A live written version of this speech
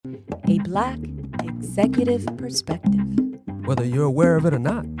A Black Executive Perspective. Whether you're aware of it or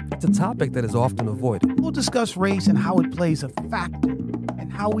not, it's a topic that is often avoided. We'll discuss race and how it plays a factor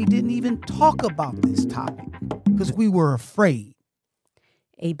and how we didn't even talk about this topic because we were afraid.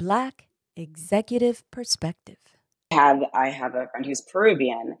 A Black Executive Perspective. I have a friend who's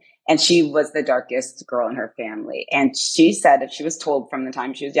Peruvian, and she was the darkest girl in her family. And she said if she was told from the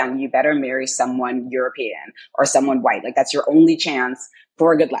time she was young, you better marry someone European or someone white. Like that's your only chance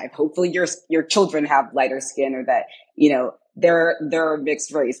for a good life. Hopefully your children have lighter skin or that, they're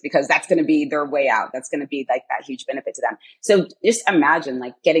mixed race because that's going to be their way out. That's going to be like that huge benefit to them. So just imagine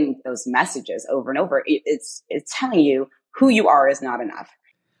like getting those messages over and over. It's telling you who you are is not enough.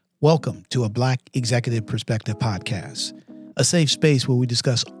 Welcome to a Black Executive Perspective podcast, a safe space where we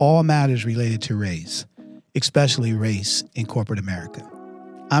discuss all matters related to race, especially race in corporate America.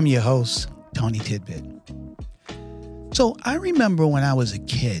 I'm your host, Tony Tidbit. So I remember when I was a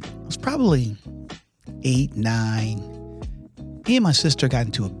kid, I was probably 8, 9. Me and my sister got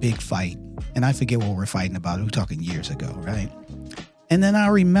into a big fight, and I forget what we're fighting about. We were talking years ago, right? And then I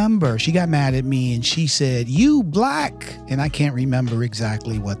remember she got mad at me and she said, "You black." And I can't remember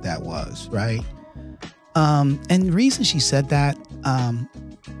exactly what that was, right? And the reason she said that,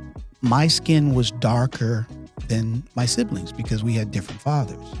 my skin was darker than my siblings because we had different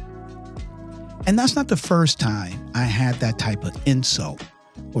fathers. And that's not the first time I had that type of insult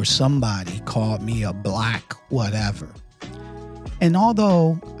or somebody called me a black whatever. And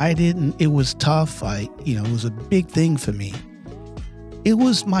although it was tough, it was a big thing for me. It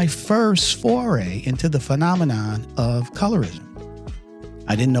was my first foray into the phenomenon of colorism.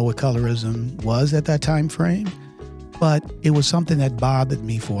 I didn't know what colorism was at that time frame, but it was something that bothered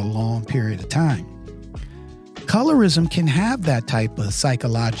me for a long period of time. Colorism can have that type of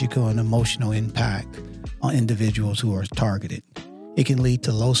psychological and emotional impact on individuals who are targeted. It can lead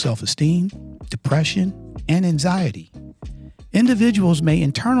to low self-esteem, depression, and anxiety. Individuals may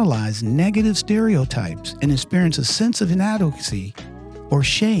internalize negative stereotypes and experience a sense of inadequacy or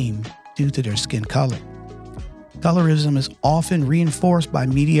shame due to their skin color. Colorism is often reinforced by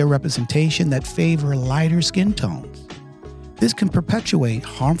media representation that favor lighter skin tones. This can perpetuate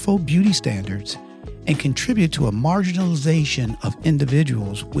harmful beauty standards and contribute to a marginalization of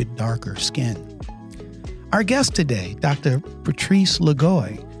individuals with darker skin. Our guest today, Dr. Patrice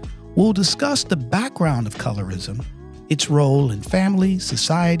Lagoy, will discuss the background of colorism, its role in family,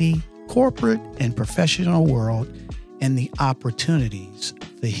 society, corporate, and professional world, and the opportunities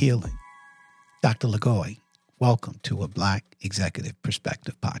for healing. Dr. Lagoy, welcome to a Black Executive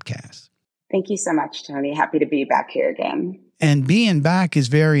Perspective podcast. Thank you so much, Tony. Happy to be back here again. And being back is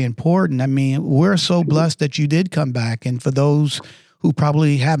very important. I mean, we're so blessed that you did come back. And for those who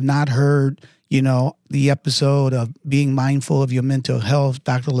probably have not heard, the episode of being mindful of your mental health,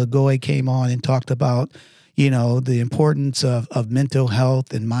 Dr. Lagoy came on and talked about the importance of mental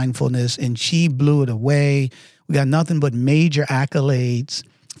health and mindfulness, and she blew it away. We got nothing but major accolades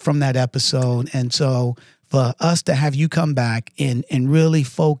from that episode. And so for us to have you come back and really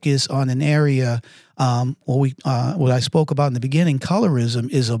focus on an area, what I spoke about in the beginning, colorism,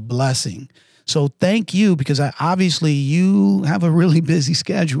 is a blessing. So thank you, because obviously you have a really busy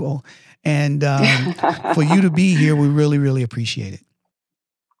schedule. And for you to be here, we really, really appreciate it.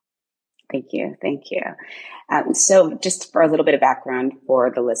 Thank you. So just for a little bit of background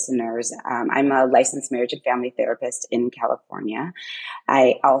for the listeners, I'm a licensed marriage and family therapist in California.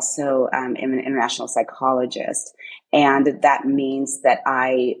 I also am an international psychologist, and that means that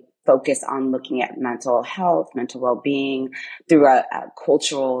I focus on looking at mental health, mental well-being through a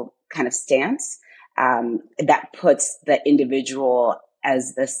cultural kind of stance that puts the individual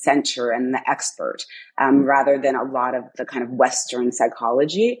as the center and the expert, rather than a lot of the kind of Western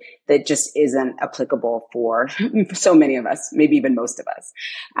psychology that just isn't applicable for so many of us, maybe even most of us.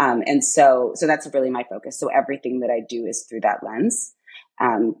 And so that's really my focus. So everything that I do is through that lens,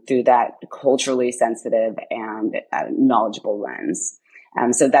 through that culturally sensitive and knowledgeable lens.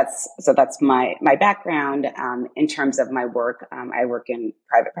 So that's my background. In terms of my work, I work in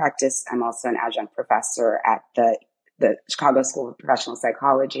private practice. I'm also an adjunct professor at the Chicago School of Professional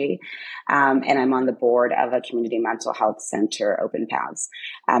Psychology. And I'm on the board of a community mental health center, Open Paths.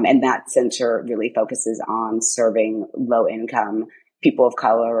 And that center really focuses on serving low income people of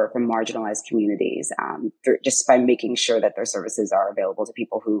color or from marginalized communities, just by making sure that their services are available to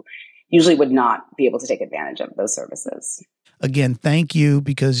people who usually would not be able to take advantage of those services. Again, thank you,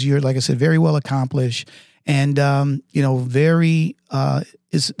 because you're, like I said, very well accomplished. And,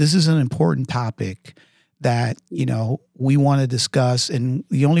 this is an important topic that, we want to discuss. And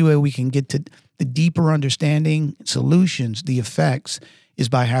the only way we can get to the deeper understanding, solutions, the effects, is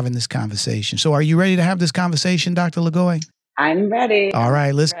by having this conversation. So are you ready to have this conversation, Dr. Lagoy? I'm ready. All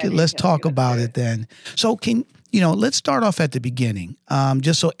right, let's Ready. talk about it then. So let's start off at the beginning,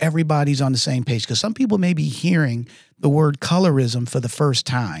 just so everybody's on the same page, because some people may be hearing the word colorism for the first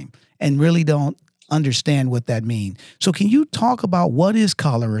time and really don't understand what that means. So can you talk about what is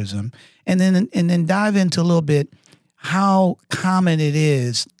colorism, and then dive into a little bit how common it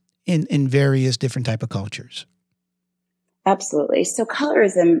is in various different type of cultures? Absolutely. So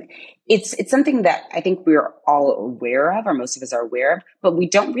colorism, it's something that I think we're all aware of, or most of us are aware of, but we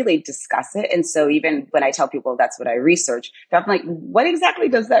don't really discuss it. And so even when I tell people that's what I research, I'm like, what exactly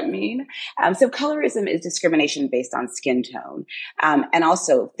does that mean? So colorism is discrimination based on skin tone, and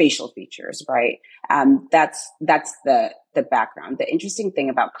also facial features, right? That's the background. The interesting thing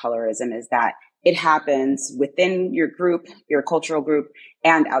about colorism is that it happens within your group, your cultural group,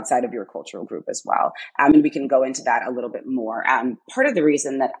 and outside of your cultural group as well. And we can go into that a little bit more. Part of the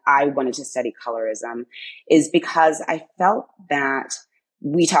reason that I wanted to study colorism is because I felt that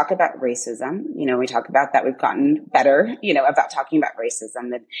we talk about racism, we talk about that we've gotten better, about talking about racism,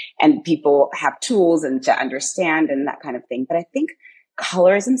 and people have tools and to understand and that kind of thing. But I think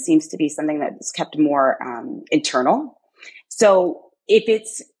colorism seems to be something that's kept more internal. So if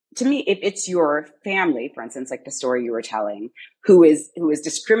it's your family, for instance, like the story you were telling, who is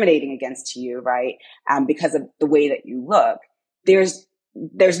discriminating against you, right, because of the way that you look, there's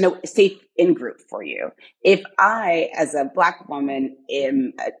no safe in-group for you. If I, as a Black woman,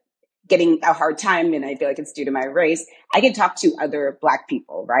 am getting a hard time and I feel like it's due to my race, I can talk to other Black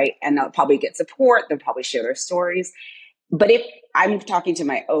people, right, and I'll probably get support. They'll probably share their stories. But if I'm talking to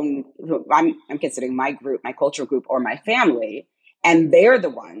my own, I'm considering my group, my cultural group, or my family, and they're the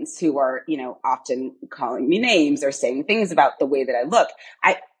ones who are, often calling me names or saying things about the way that I look,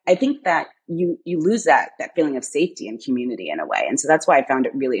 I think that you lose that feeling of safety and community in a way. And so that's why I found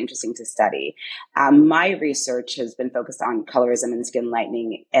it really interesting to study. My research has been focused on colorism and skin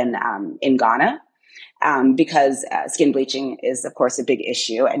lightening in Ghana, because skin bleaching is, of course, a big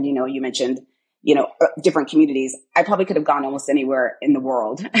issue. And, you mentioned different communities. I probably could have gone almost anywhere in the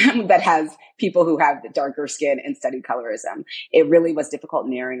world that has people who have darker skin and studied colorism. It really was difficult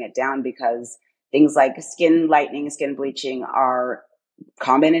narrowing it down because things like skin lightening, skin bleaching are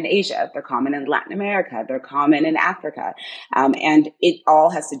common in Asia. They're common in Latin America. They're common in Africa. And it all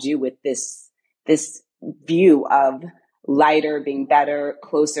has to do with this view of lighter being better,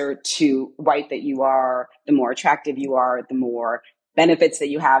 closer to white that you are, the more attractive you are, the more benefits that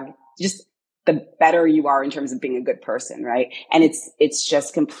you have, just the better you are in terms of being a good person, right? And it's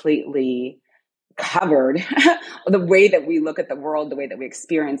just completely covered the way that we look at the world, the way that we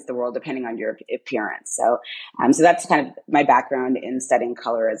experience the world, depending on your appearance. So that's kind of my background in studying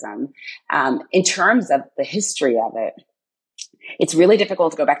colorism. In terms of the history of it, it's really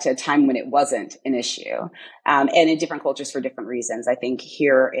difficult to go back to a time when it wasn't an issue, and in different cultures for different reasons. I think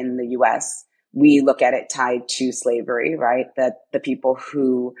here in the U.S., we look at it tied to slavery, right? That the people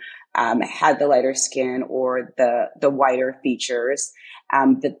who had the lighter skin or the whiter features,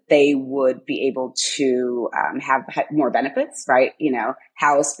 that they would be able to have more benefits, right?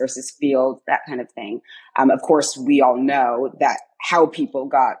 House versus field, that kind of thing. Of course, we all know that how people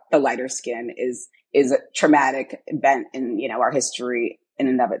got the lighter skin is a traumatic event in our history in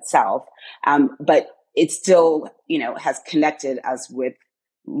and of itself. But it still has connected us with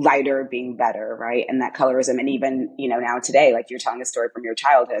lighter being better, right? And that colorism, and even now today, like you're telling a story from your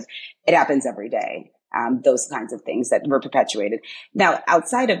childhood, it happens every day. Those kinds of things that were perpetuated. Now,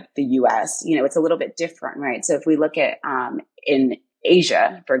 outside of the U.S., it's a little bit different, right? So if we look at in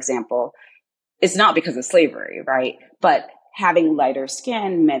Asia, for example, it's not because of slavery, right? But having lighter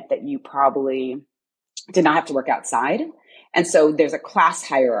skin meant that you probably did not have to work outside. And so there's a class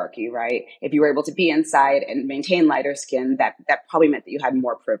hierarchy, right? If you were able to be inside and maintain lighter skin, that probably meant that you had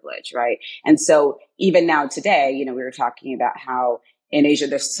more privilege, right? And so even now today, we were talking about how in Asia,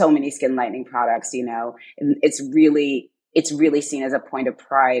 there's so many skin lightening products, and it's really seen as a point of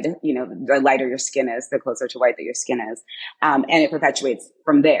pride. The lighter your skin is, the closer to white that your skin is. And it perpetuates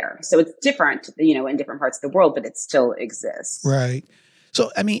from there. So it's different, in different parts of the world, but it still exists. Right.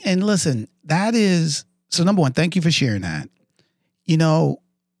 So, and listen, so number one, thank you for sharing that. And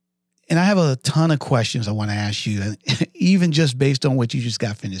I have a ton of questions I want to ask you, even just based on what you just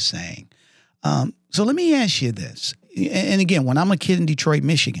got finished saying. So let me ask you this. And again, when I'm a kid in Detroit,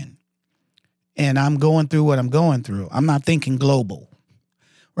 Michigan, and I'm going through what I'm going through, I'm not thinking global,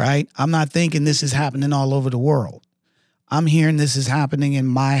 right? I'm not thinking this is happening all over the world. I'm hearing this is happening in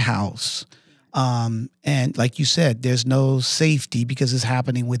my house. And like you said, there's no safety because it's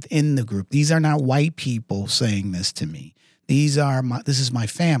happening within the group. These are not white people saying this to me. This is my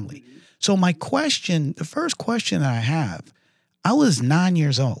family. So the first question that I have, I was 9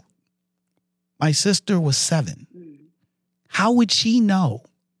 years old. My sister was 7. How would she know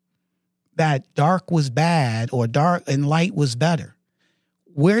that dark was bad or dark and light was better?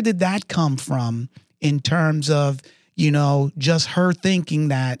 Where did that come from in terms of, just her thinking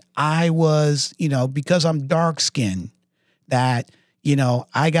that I was, because I'm dark skinned, that,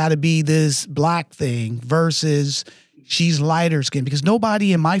 I got to be this black thing versus she's lighter skinned, because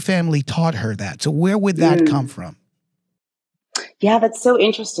nobody in my family taught her that. So where would that come from? Yeah, that's so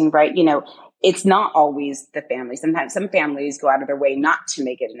interesting, right? It's not always the family. Sometimes some families go out of their way not to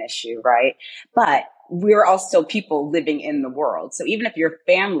make it an issue, right? But we're all still people living in the world. So even if your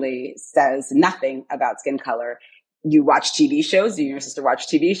family says nothing about skin color, you watch TV shows, you and your sister watch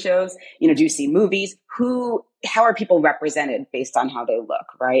TV shows, do you see movies? How are people represented based on how they look,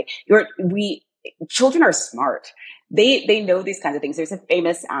 right? Children are smart. They know these kinds of things. There's a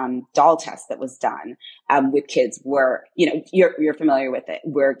famous doll test that was done with kids where, you're familiar with it,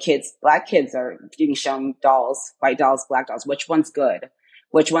 where black kids are being shown dolls, white dolls, black dolls. Which one's good?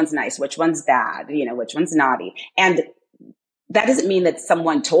 Which one's nice? Which one's bad? Which one's naughty? And that doesn't mean that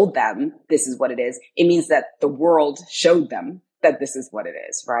someone told them this is what it is. It means that the world showed them that this is what it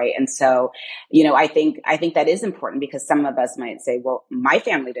is, right? And so, I think that is important, because some of us might say, well, my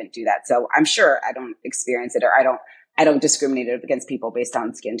family didn't do that, so I'm sure I don't experience it, or I don't discriminate against people based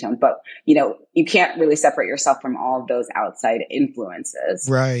on skin tone. But, you can't really separate yourself from all of those outside influences,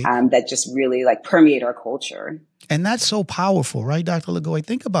 right? That just really permeate our culture. And that's so powerful, right, Dr. Lagoy?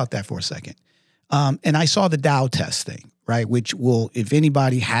 Think about that for a second. And I saw the Dow test thing, right? Which if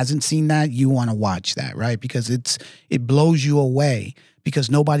anybody hasn't seen that, you want to watch that, right? Because it blows you away, because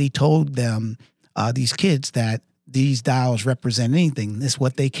nobody told them, these kids, that these dials represent anything. This is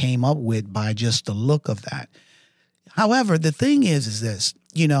what they came up with by just the look of that. However, the thing is this,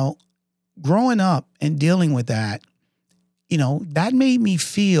 growing up and dealing with that, that made me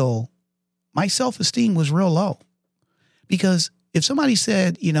feel my self-esteem was real low. Because if somebody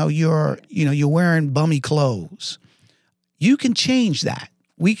said, you're wearing bummy clothes, you can change that.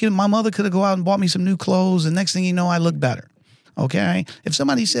 My mother could have go out and bought me some new clothes, and next thing you know, I look better. Okay. If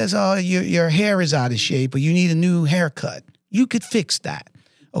somebody says, oh, your hair is out of shape, or you need a new haircut, you could fix that.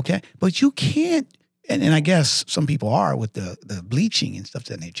 Okay. But you can't, and I guess some people are with the bleaching and stuff of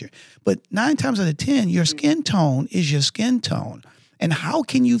that nature, but 9 times out of 10, your skin tone is your skin tone. And how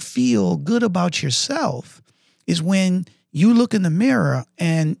can you feel good about yourself is when you look in the mirror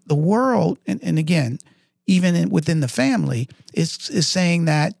and the world, and again, even within the family, is saying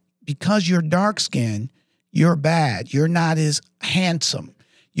that because you're dark skinned, you're bad. You're not as handsome.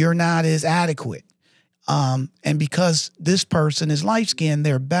 You're not as adequate. And because this person is light skinned,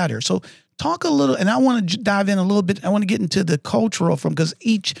 they're better. So talk a little, and I want to dive in a little bit. I want to get into the cultural because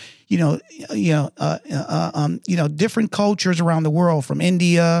each, different cultures around the world, from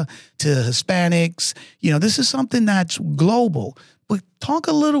India to Hispanics, this is something that's global. But talk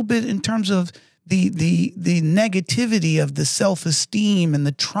a little bit in terms of the negativity of the self-esteem and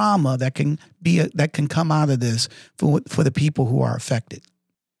the trauma that can come out of this for the people who are affected.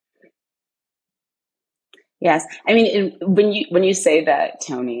 Yes. I mean, when you say that,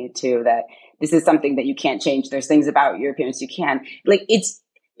 Tony, too, that this is something that you can't change, there's things about your appearance you can,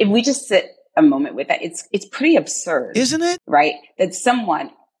 if we just sit a moment with that, it's pretty absurd. Isn't it? Right? That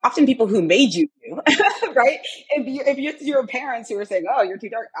often people who made you do, right? If your parents who are saying, oh, you're too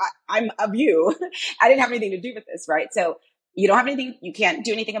dark, I'm of you. I didn't have anything to do with this, right? So you don't have anything, you can't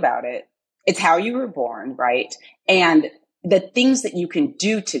do anything about it. It's how you were born, right? And the things that you can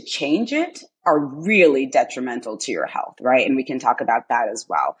do to change it are really detrimental to your health, right? And we can talk about that as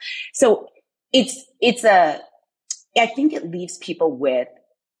well. So I think it leaves people with,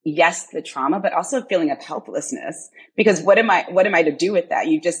 yes, the trauma, but also a feeling of helplessness, because what am I to do with that?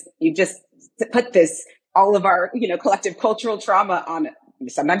 You just put all of our, collective cultural trauma on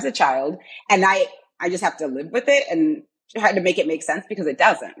sometimes a child, and I just have to live with it and try to make it make sense, because it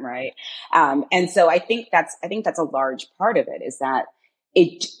doesn't, right? And so I think that's a large part of it, is that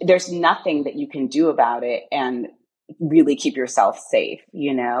there's nothing that you can do about it and really keep yourself safe,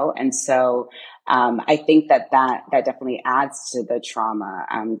 And so, I think that definitely adds to the trauma,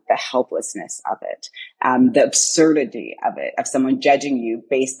 the helplessness of it, the absurdity of it, of someone judging you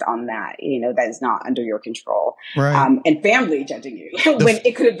based on that, that is not under your control. Right. And family judging you when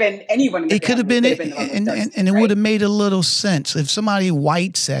it could have been anyone in the family. Could have been and it would have made a little sense if somebody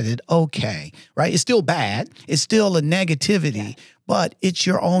white said it, okay, right? It's still bad. It's still a negativity. Yeah. But it's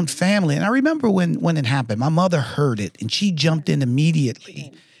your own family. And I remember when it happened, my mother heard it and she jumped in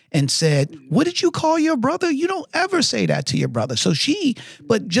immediately. and said, what did you call your brother? You don't ever say that to your brother. So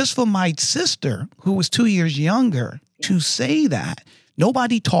but just for my sister, who was 2 years younger, to say that,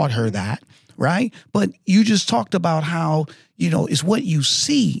 nobody taught her that, right? But you just talked about how, it's what you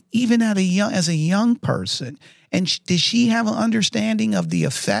see, even as a young person. And did she have an understanding of the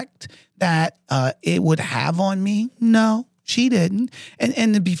effect that it would have on me? No, she didn't.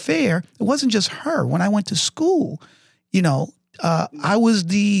 And to be fair, it wasn't just her. When I went to school, I was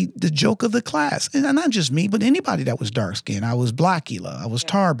the joke of the class. And not just me, but anybody that was dark skinned. I was Blackula. I was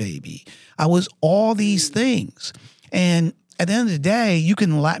Tar Baby. I was all these things. And at the end of the day, you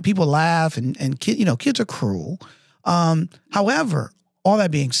can people laugh and kids are cruel. However, all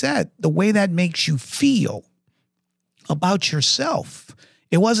that being said, the way that makes you feel about yourself,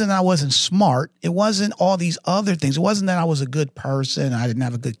 it wasn't I wasn't smart. It wasn't all these other things. It wasn't that I was a good person. I didn't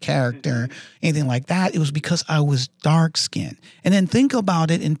have a good character, anything like that. It was because I was dark skinned. And then think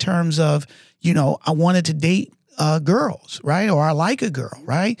about it in terms of, I wanted to date girls, right? Or I like a girl,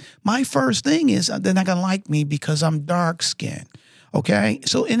 right? My first thing is they're not going to like me because I'm dark skinned. Okay.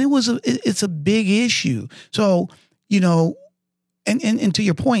 So, and it's a big issue. So, and to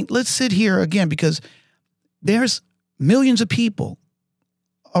your point, let's sit here again, because there's millions of people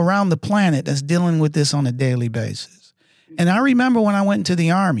around the planet that's dealing with this on a daily basis. And I remember when I went into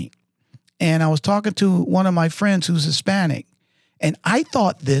the Army and I was talking to one of my friends who's Hispanic, and I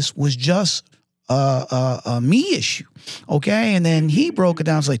thought this was just a me issue. Okay. And then he broke it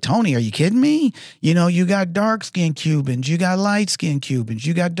down. It's like, Tony, are you kidding me? You got dark skinned Cubans, you got light skinned Cubans,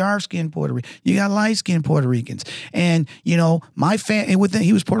 you got dark skinned Puerto Ricans, you got light skinned Puerto Ricans. And, my family,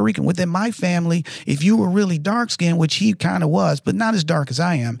 he was Puerto Rican. Within my family, if you were really dark skinned, which he kind of was, but not as dark as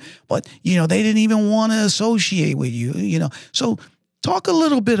I am, but, they didn't even want to associate with you, So talk a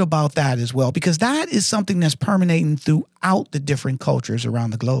little bit about that as well, because that is something that's permeating throughout the different cultures around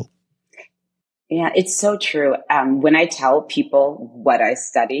the globe. Yeah, it's so true. When I tell people what I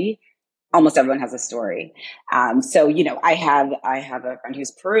study, almost everyone has a story. So, I have a friend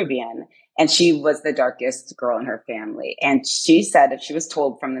who's Peruvian, and she was the darkest girl in her family. And she said that she was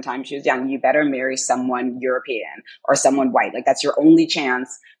told from the time she was young, you better marry someone European or someone white. Like, that's your only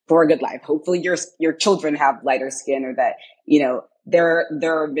chance for a good life. Hopefully your children have lighter skin, or that,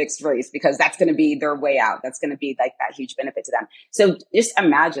 they're mixed race, because that's going to be their way out. That's going to be like that huge benefit to them. So just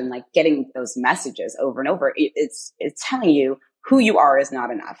imagine like getting those messages over and over. It's telling you who you are is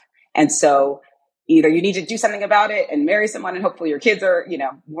not enough. And so either you need to do something about it and marry someone, and hopefully your kids are,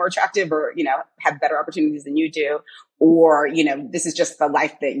 more attractive, or, have better opportunities than you do, or, this is just the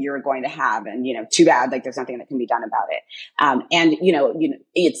life that you're going to have. And, too bad, like there's nothing that can be done about it. And,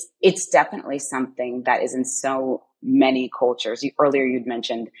 it's definitely something that is in so many cultures. Earlier you'd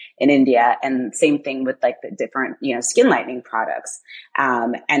mentioned in India, and same thing with like the different, skin lightening products,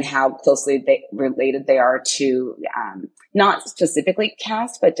 and how closely related they are to, not specifically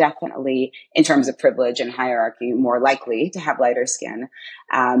caste, but definitely in terms of privilege and hierarchy, more likely to have lighter skin.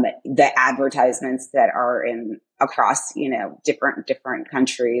 The advertisements that are across, different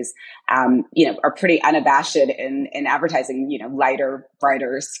countries, are pretty unabashed in advertising, lighter,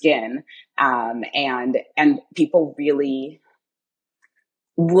 brighter skin. And people really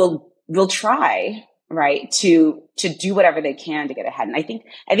will try, right, to do whatever they can to get ahead. And I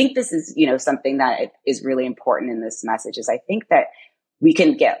think this is, something that is really important in this message, is I think that we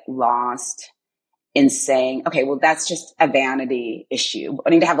can get lost in saying, okay, well, that's just a vanity issue.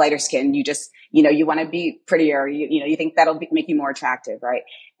 Wanting to have lighter skin, you just, you want to be prettier, you think that'll make you more attractive, right?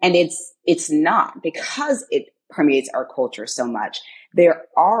 And it's not, because it permeates our culture so much. There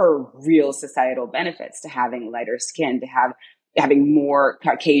are real societal benefits to having lighter skin, to having more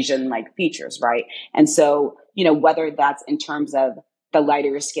Caucasian-like features, right? And so, whether that's in terms of the lighter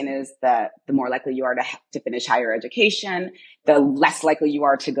your skin is, the more likely you are to finish higher education, the less likely you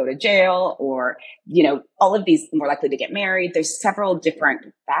are to go to jail, or, all of these, more likely to get married. There's several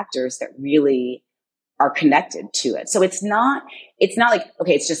different factors that really are connected to it. So it's not like,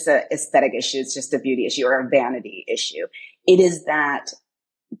 okay, it's just an aesthetic issue. It's just a beauty issue or a vanity issue. It is that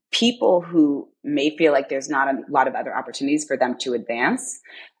people who may feel like there's not a lot of other opportunities for them to advance,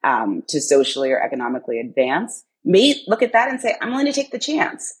 to socially or economically advance, may look at that and say, I'm willing to take the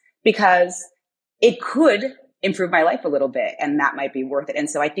chance because it could improve my life a little bit, and that might be worth it. And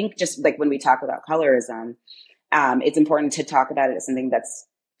so I think just like when we talk about colorism, it's important to talk about it as something that's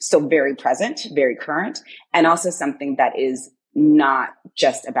still very present, very current, and also something that is not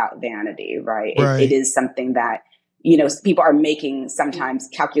just about vanity, right? Right. It is something that, people are making sometimes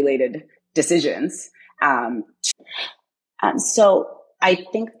calculated decisions. So I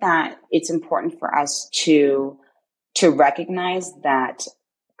think that it's important for us to recognize that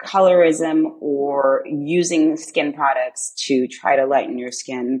colorism or using skin products to try to lighten your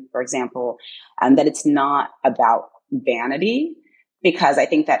skin, for example, that it's not about vanity, because I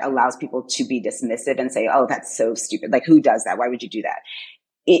think that allows people to be dismissive and say, oh, that's so stupid. Like, who does that? Why would you do that?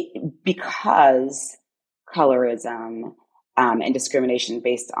 Because colorism and discrimination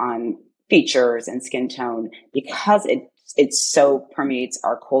based on features and skin tone, because it so permeates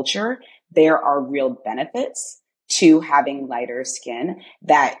our culture, there are real benefits to having lighter skin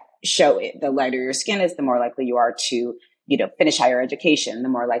that show it. The lighter your skin is, the more likely you are to, finish higher education, the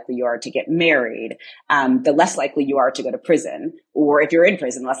more likely you are to get married, the less likely you are to go to prison, or if you're in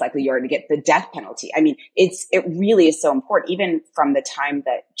prison, less likely you are to get the death penalty. I mean, it really is so important, even from the time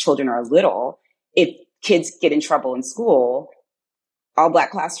that children are little. If kids get in trouble in school, all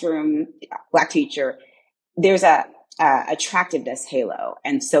Black classroom, Black teacher, there's a attractiveness halo.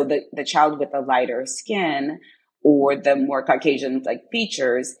 And so the child with the lighter skin or the more Caucasian like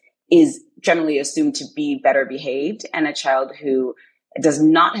features is generally assumed to be better behaved. And a child who does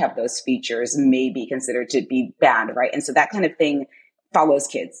not have those features may be considered to be bad, right? And so that kind of thing follows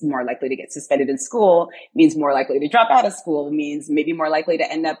kids. More likely to get suspended in school means more likely to drop out of school, means maybe more likely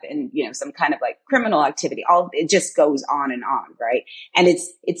to end up in, some kind of like criminal activity. It just goes on, right? And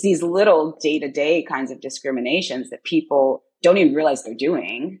it's these little day-to-day kinds of discriminations that people don't even realize they're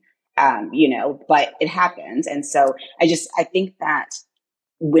doing, but it happens. And so I think that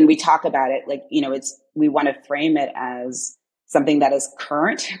when we talk about it, like, we want to frame it as something that is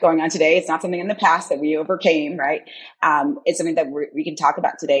current going on today. It's not something in the past that we overcame, right? It's something that we can talk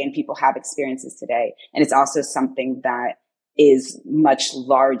about today and people have experiences today. And it's also something that is much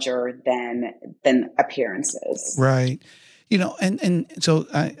larger than appearances. Right. And so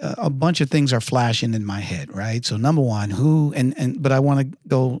a bunch of things are flashing in my head, right? So number one, but I want to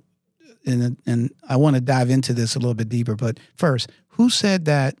go and I want to dive into this a little bit deeper. But first, who said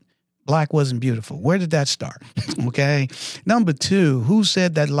that Black wasn't beautiful? Where did that start? Okay. Number two, who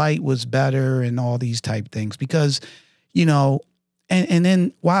said that light was better and all these type things? Because, and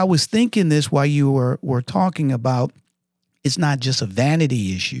then while I was thinking this, while you were talking about, it's not just a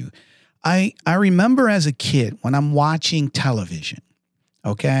vanity issue. I remember as a kid when I'm watching television,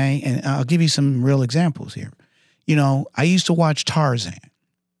 okay, and I'll give you some real examples here. I used to watch Tarzan,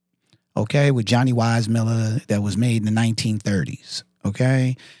 okay, with Johnny Weissmuller, that was made in the 1930s,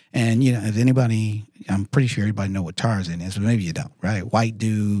 okay? And, if anybody, I'm pretty sure everybody know what Tarzan is, but maybe you don't, right? White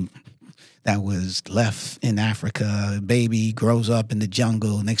dude that was left in Africa, baby, grows up in the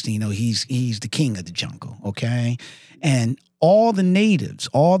jungle. Next thing you know, he's the king of the jungle, okay? And all the natives,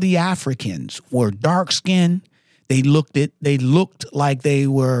 all the Africans were dark skinned. They looked like they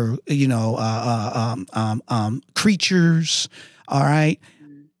were, creatures. All right.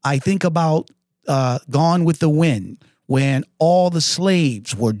 I think about Gone with the Wind, when all the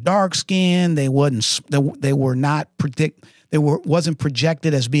slaves were dark skinned. They wasn't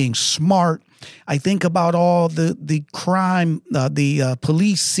projected as being smart. I think about all the crime, the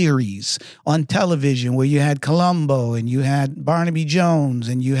police series on television where you had Columbo and you had Barnaby Jones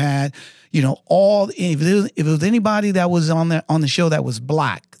and you had, if it was anybody that was on the show that was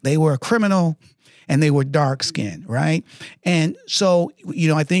Black, they were a criminal and they were dark skinned, right? And so,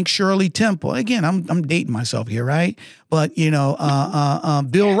 I think Shirley Temple, again, I'm dating myself here, right? But,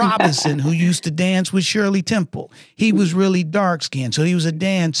 Bill Robinson, who used to dance with Shirley Temple, he was really dark skinned. So he was a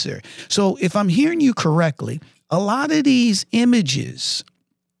dancer. So if I'm hearing you correctly, a lot of these images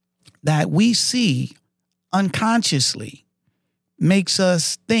that we see unconsciously makes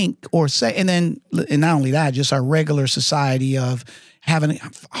us think or say, and not only that, just our regular society of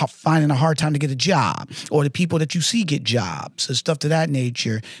finding a hard time to get a job, or the people that you see get jobs and stuff to that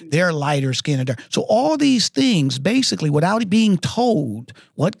nature, they're lighter skinned. So all these things, basically, without being told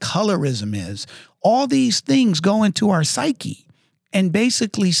what colorism is, all these things go into our psyche and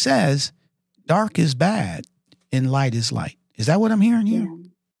basically says dark is bad and light is light. Is that what I'm hearing here?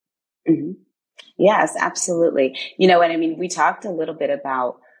 Yeah. Mm-hmm. Yes, absolutely. And I mean, we talked a little bit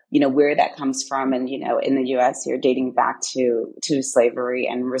about where that comes from. And, in the US, you're dating back to slavery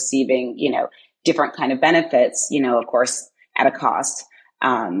and receiving, different kind of benefits, of course, at a cost,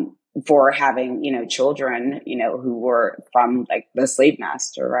 for having, children, who were from like the slave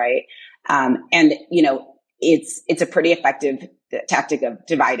master. Right. And, it's a pretty effective tactic of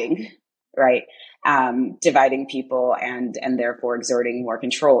dividing, right. Dividing people and therefore exerting more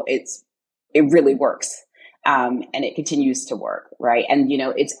control. It really works. And it continues to work, right? And,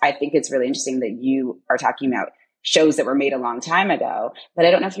 I think it's really interesting that you are talking about shows that were made a long time ago, but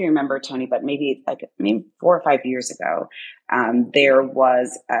I don't know if you remember, Tony, but maybe 4 or 5 years ago, there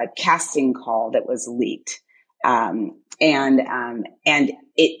was a casting call that was leaked. And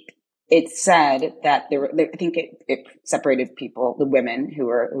it said that I think it separated people, the women who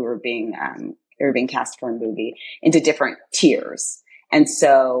were being cast for a movie, into different tiers. And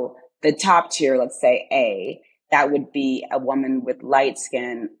so the top tier, let's say A, that would be a woman with light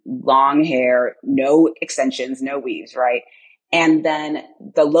skin, long hair, no extensions, no weaves, right? And then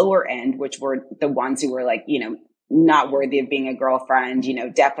the lower end, which were the ones who were like, not worthy of being a girlfriend,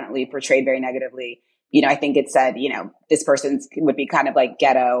 definitely portrayed very negatively. I think it said, this person would be kind of like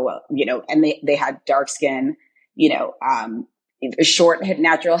ghetto, and they had dark skin, short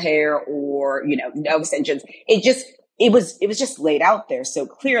natural hair, or, no extensions. It was just laid out there so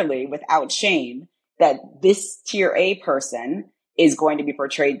clearly without shame that this tier A person is going to be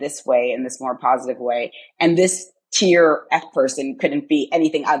portrayed this way, in this more positive way. And this tier F person couldn't be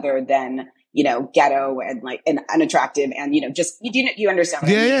anything other than, ghetto and like and unattractive and, just, you understand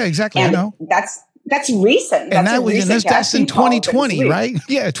what I mean? Yeah, exactly. And I know. That's recent. And that's in 2020, right?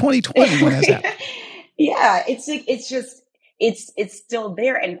 Yeah, 2020 when that's happened. Yeah, it's still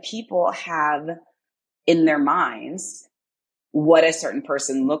there, and people have in their minds what a certain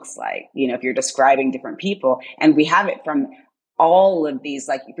person looks like. If you're describing different people, and we have it from all of these,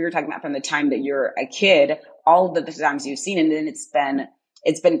 like if we were talking about from the time that you're a kid, all of the times you've seen, and then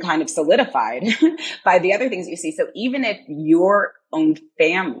it's been kind of solidified by the other things you see. So even if your own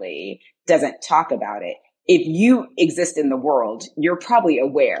family doesn't talk about it, if you exist in the world, you're probably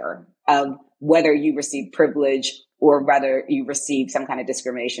aware of whether you receive privilege or whether you receive some kind of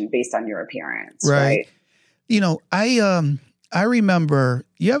discrimination based on your appearance. Right. I remember,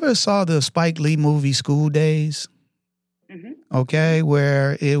 you ever saw the Spike Lee movie School Days? Mm-hmm. Okay,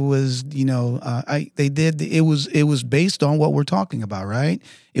 where it was, it was based on what we're talking about, right?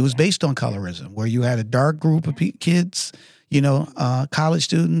 It was based on colorism, where you had a dark group of kids, college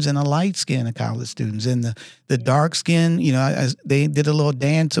students, and a light skin of college students. And the dark skin, they did a little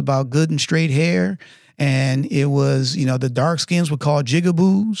dance about good and straight hair. And it was, the dark skins were called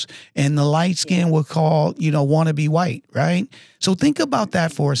jigaboos, and the light skin were called, wanna be white, right? So think about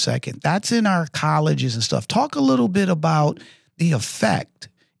that for a second. That's in our colleges and stuff. Talk a little bit about the effect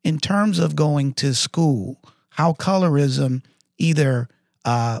in terms of going to school, how colorism either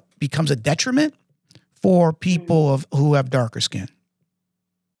becomes a detriment for people who have darker skin.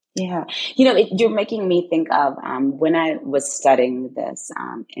 Yeah. You're making me think of when I was studying this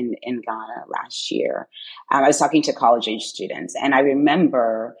in Ghana last year. I was talking to college age students, and I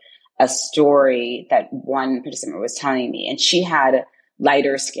remember a story that one participant was telling me, and she had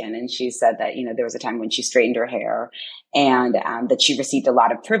lighter skin, and she said that, there was a time when she straightened her hair, and that she received a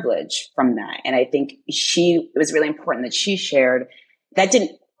lot of privilege from that. And I think it was really important that she shared that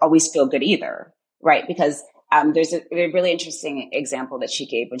didn't always feel good either, right? Because there's a really interesting example that she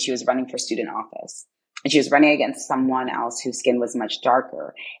gave when she was running for student office, and she was running against someone else whose skin was much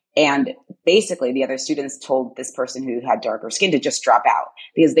darker. And basically the other students told this person who had darker skin to just drop out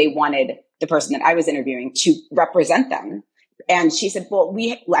because they wanted the person that I was interviewing to represent them. And she said, well,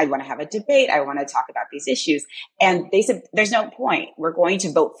 I want to have a debate. I want to talk about these issues. And they said, there's no point. We're going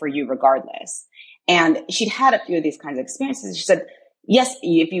to vote for you regardless. And she'd had a few of these kinds of experiences. She said, yes,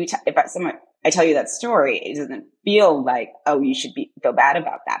 if I tell you that story, it doesn't feel like, oh, you should feel bad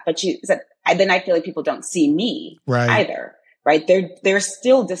about that. But she said, then I feel like people don't see me either, right? They're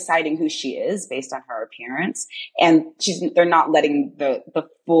still deciding who she is based on her appearance. And they're not letting the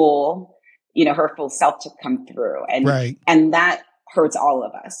full, her full self to come through. And that hurts all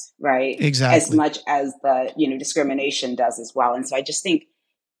of us, right? Exactly. As much as the, discrimination does as well. And so I just think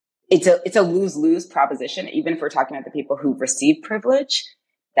it's a lose-lose proposition. Even if we're talking about the people who receive privilege,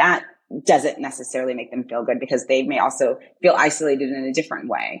 that doesn't necessarily make them feel good, because they may also feel isolated in a different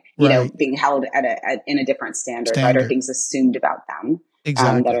way, being held in a different standard, right? Or things assumed about them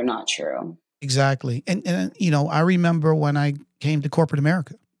that are not true. Exactly. And I remember when I came to corporate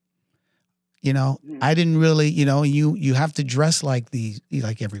America, I didn't really, you have to dress like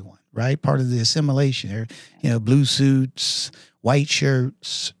everyone, right? Part of the assimilation, blue suits, white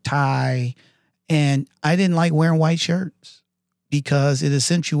shirts, tie. And I didn't like wearing white shirts because it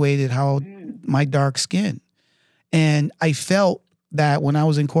accentuated my dark skin. And I felt that when I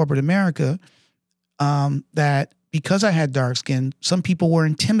was in corporate America, that because I had dark skin, some people were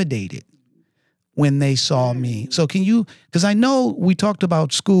intimidated when they saw me. So because I know we talked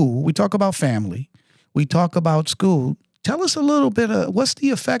about school, we talk about family, we talk about school. Tell us a little bit of what's the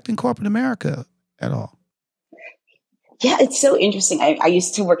effect in corporate America at all? Yeah, it's so interesting. I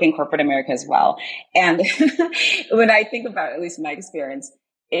used to work in corporate America as well. And when I think about at least my experience,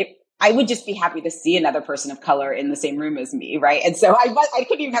 I would just be happy to see another person of color in the same room as me, right? And so I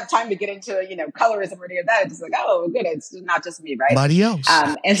couldn't even have time to get into, colorism or any of that. It's just like, oh, good, it's not just me, right? Somebody else.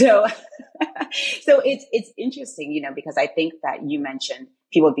 And so, so it's interesting, because I think that you mentioned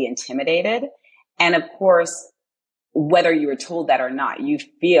people be intimidated, and of course, whether you were told that or not, you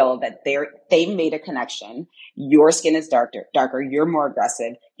feel that they made a connection. Your skin is darker. You're more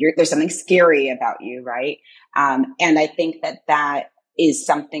aggressive. There's something scary about you, right? And I think that is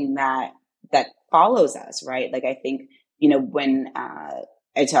something that follows us, right? Like, I think, when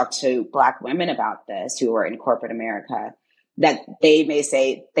I talk to Black women about this who are in corporate America, that they may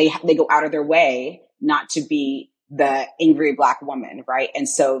say they go out of their way not to be the angry Black woman, right? And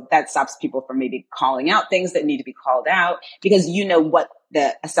so that stops people from maybe calling out things that need to be called out, because you know what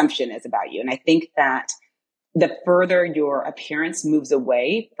the assumption is about you. And I think that the further your appearance moves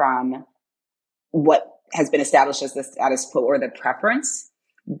away from what has been established as the status quo or the preference,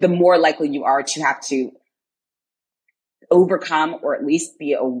 the more likely you are to have to overcome or at least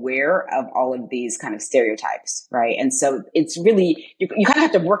be aware of all of these kind of stereotypes, right? And so it's really, you kind of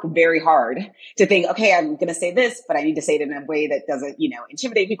have to work very hard to think, okay, I'm going to say this, but I need to say it in a way that doesn't,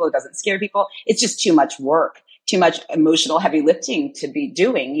 intimidate people, it doesn't scare people. It's just too much work, too much emotional heavy lifting to be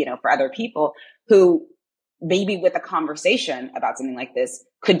doing, for other people who maybe with a conversation about something like this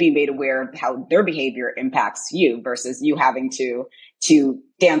could be made aware of how their behavior impacts you versus you having to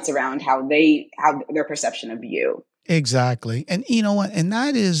dance around how their perception of you. Exactly. And you know what? And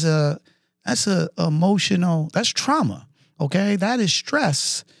that's that's trauma. Okay. That is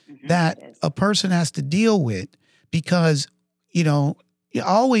stress that a person has to deal with, because, I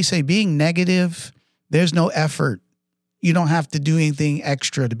always say being negative, there's no effort. You don't have to do anything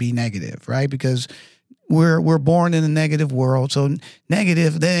extra to be negative, right? Because we're born in a negative world. So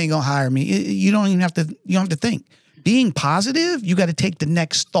negative, they ain't gonna hire me. You don't have to think. Being positive, you got to take the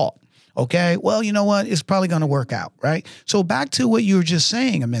next thought. Okay, well, you know what? It's probably going to work out, right? So back to what you were just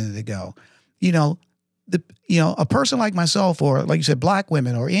saying a minute ago, a person like myself, or like you said, Black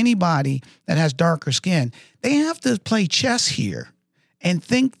women, or anybody that has darker skin, they have to play chess here and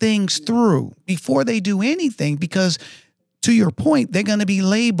think things through before they do anything, because to your point, they're going to be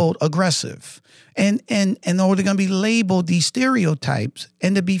labeled aggressive. Or they're going to be labeled these stereotypes.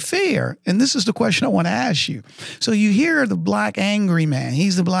 And to be fair, and this is the question I want to ask you. So you hear the Black angry man,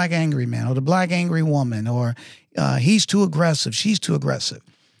 he's the Black angry man, or the Black angry woman, or he's too aggressive, she's too aggressive.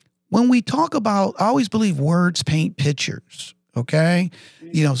 When we talk about, I always believe words paint pictures, okay?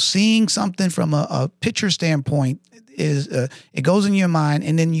 Seeing something from a picture standpoint is, it goes in your mind,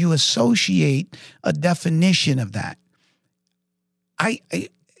 and then you associate a definition of that.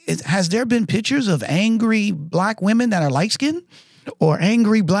 Has there been pictures of angry Black women that are light-skinned, or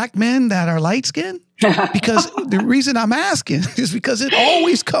angry Black men that are light-skinned? Because the reason I'm asking is because it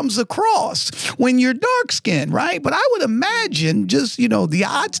always comes across when you're dark-skinned, right? But I would imagine just, the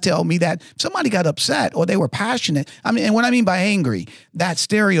odds tell me that somebody got upset or they were passionate. I mean, and what I mean by angry, that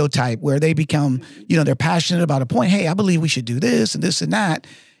stereotype where they become, they're passionate about a point. Hey, I believe we should do this and this and that.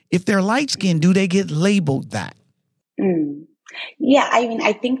 If they're light-skinned, do they get labeled that? Yeah, I mean,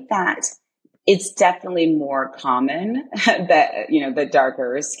 I think that it's definitely more common that, the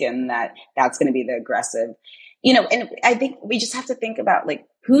darker skin, that's going to be the aggressive, and I think we just have to think about, like,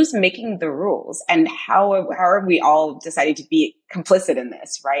 who's making the rules and how are we all deciding to be complicit in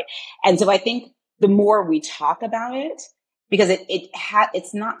this, right? And so I think the more we talk about it, because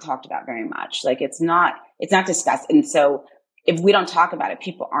it's not talked about very much, like it's not discussed. And so if we don't talk about it,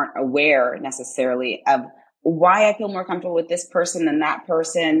 people aren't aware necessarily of why I feel more comfortable with this person than that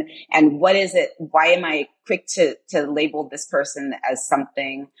person. And what is it? Why am I quick to label this person as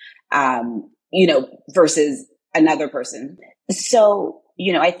something, versus another person? So,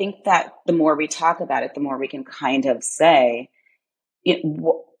 I think that the more we talk about it, the more we can kind of say,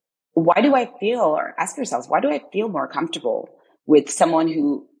 why do I feel, or ask yourselves, why do I feel more comfortable with someone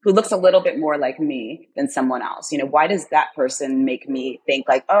who looks a little bit more like me than someone else? Why does that person make me think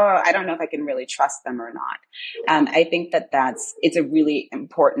like, oh, I don't know if I can really trust them or not? I think that it's a really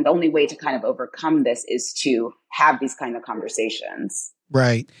important, the only way to kind of overcome this is to have these kind of conversations.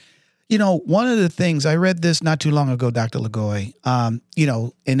 Right. One of the things, I read this not too long ago, Dr. Lagoy, and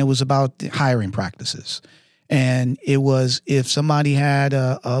it was about the hiring practices. And it was, if somebody had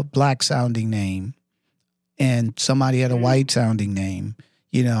a Black sounding name and somebody had a white sounding name,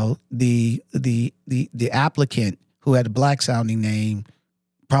 the applicant who had a Black sounding name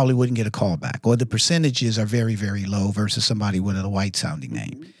probably wouldn't get a call back, or the percentages are very, very low versus somebody with a white sounding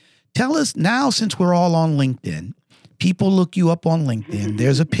name. Tell us now, since we're all on LinkedIn, People look you up on LinkedIn.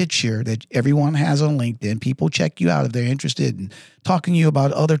 There's a picture that everyone has on LinkedIn. People check you out if they're interested in talking to you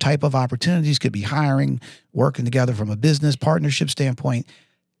about other type of opportunities, could be hiring, working together from a business partnership standpoint.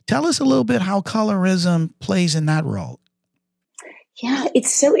 Tell us a little bit how colorism plays in that role. Yeah,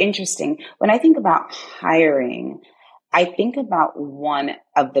 it's so interesting. When I think about hiring, I think about one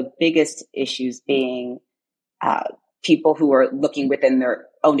of the biggest issues being people who are looking within their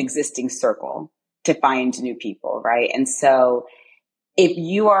own existing circle to find new people, right? And so if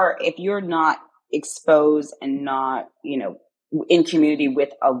you're not exposed and not, in community with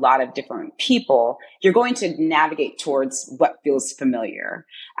a lot of different people, you're going to navigate towards what feels familiar,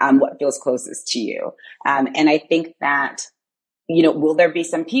 what feels closest to you. And I think that, will there be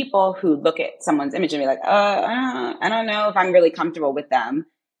some people who look at someone's image and be like, I don't know if I'm really comfortable with them,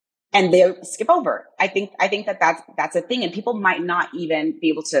 and they'll skip over. I think that's a thing, and people might not even be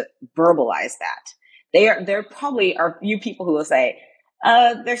able to verbalize that. There probably are a few people who will say,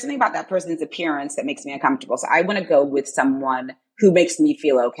 there's something about that person's appearance that makes me uncomfortable. So I want to go with someone who makes me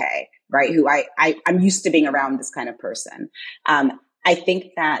feel okay, right? Who I'm used to being around this kind of person. I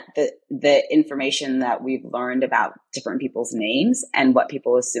think that the information that we've learned about different people's names and what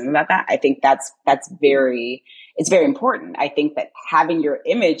people assume about that, I think it's very important. I think that having your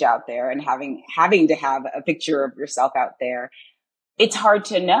image out there and having to have a picture of yourself out there, it's hard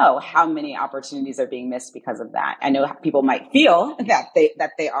to know how many opportunities are being missed because of that. I know people might feel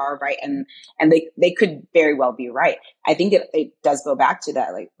that they are right, and they could very well be right. I think it does go back to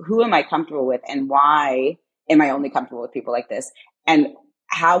that, like, who am I comfortable with, and why am I only comfortable with people like this? And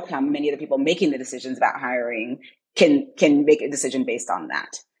how come many of the people making the decisions about hiring can make a decision based on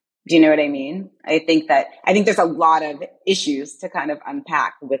that? Do you know what I mean? I think there's a lot of issues to kind of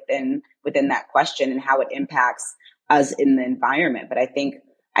unpack within that question and how it impacts us in the environment. But I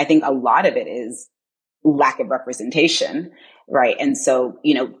think a lot of it is lack of representation, right? And so,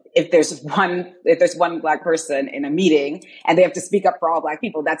 if there's one Black person in a meeting and they have to speak up for all Black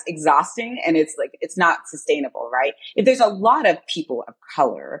people, that's exhausting, and it's not sustainable, right? If there's a lot of people of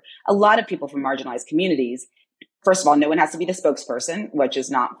color, a lot of people from marginalized communities, first of all, no one has to be the spokesperson, which is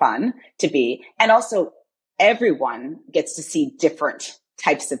not fun to be. And also, everyone gets to see different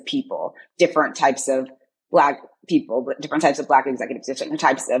types of people, different types of Black people, different types of Black executives, different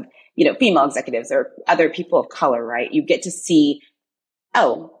types of, female executives or other people of color, right? You get to see,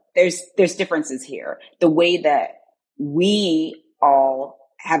 there's differences here. The way that we all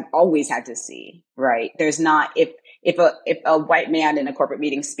have always had to see, right? There's not, if a white man in a corporate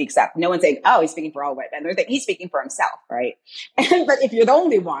meeting speaks up, no one's saying, he's speaking for all white men. They're saying he's speaking for himself, right? But if you're the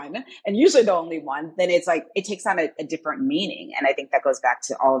only one, and usually the only one, then it's like, it takes on a different meaning. And I think that goes back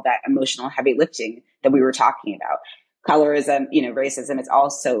to all of that emotional heavy lifting that we were talking about. Colorism, racism, it's all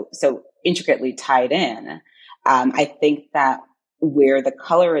so intricately tied in. I think that where the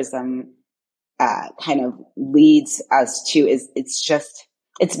colorism kind of leads us to is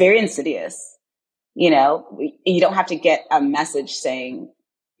it's very insidious. You don't have to get a message saying,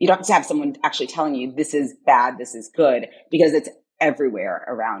 you don't have to have someone actually telling you this is bad, this is good, because it's everywhere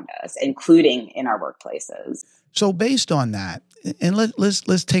around us, including in our workplaces. So based on that, and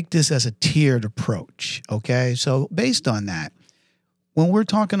let's take this as a tiered approach, okay? So based on that, when we're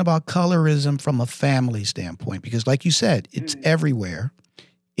talking about colorism from a family standpoint, because like you said, it's everywhere,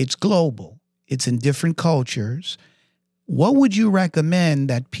 it's global, it's in different cultures, what would you recommend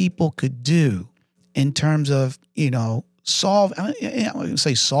that people could do in terms of, solve, I wouldn't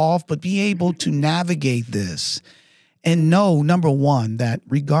say solve, but be able to navigate this and know, number one, that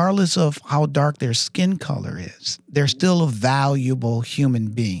regardless of how dark their skin color is, they're still a valuable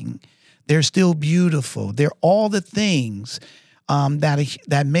human being. They're still beautiful. They're all the things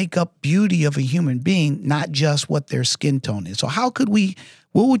that make up beauty of a human being, not just what their skin tone is. So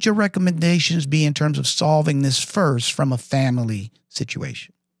what would your recommendations be in terms of solving this first from a family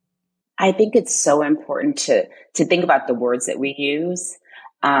situation? I think it's so important to think about the words that we use,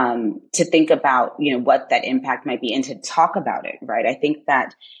 to think about, what that impact might be, and to talk about it, right? I think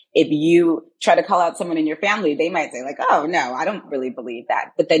that if you try to call out someone in your family, they might say like, oh no, I don't really believe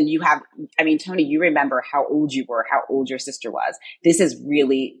that. But then Tony, you remember how old you were, how old your sister was. This has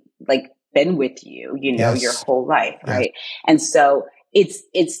really been with you, Yes. your whole life, Yes. right? And so it's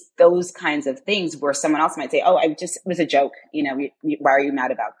those kinds of things where someone else might say, it was a joke. Why are you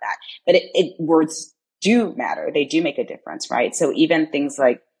mad about that? But words do matter. They do make a difference, right? So even things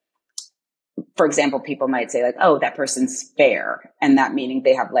like, for example, people might say like, that person's fair, and that meaning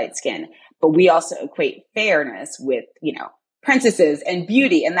they have light skin. But we also equate fairness with, princesses and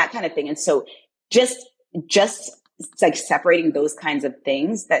beauty and that kind of thing. And so just like separating those kinds of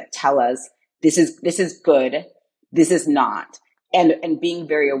things that tell us this is good, this is not, and being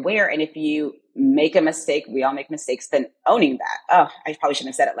very aware. And if you make a mistake, we all make mistakes, then owning that. Oh, I probably shouldn't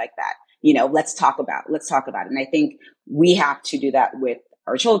have said it like that. Let's talk about it. And I think we have to do that with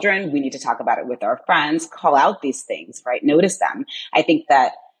our children. We need to talk about it with our friends, call out these things, right? Notice them. I think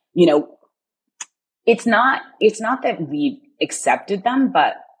that, it's not that we've accepted them,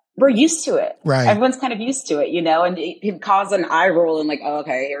 but we're used to it. Right. Everyone's kind of used to it, and it can cause an eye roll and like, oh,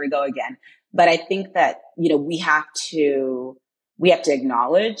 okay, here we go again. But I think that, we have to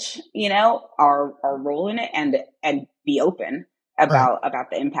acknowledge, our role in it and be open about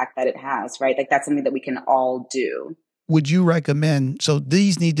the impact that it has, right? Like that's something that we can all do. Would you recommend, so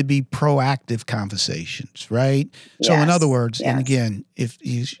these need to be proactive conversations, right? Yes. So in other words, Yes. and again, if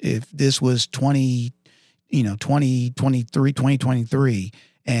this was 2023,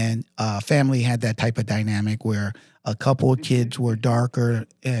 and family had that type of dynamic where a couple of kids were darker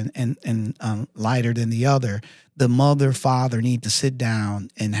and lighter than the other, the mother, father need to sit down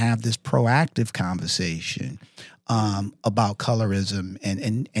and have this proactive conversation about colorism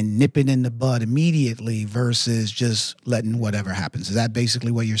and nip it in the bud immediately versus just letting whatever happens. Is that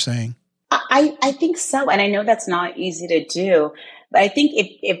basically what you're saying? I think so. And I know that's not easy to do, but I think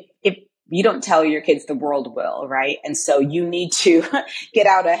if you don't tell your kids, the world will, right? And so you need to get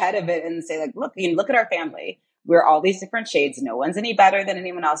out ahead of it and say like, look at our family. We're all these different shades. No one's any better than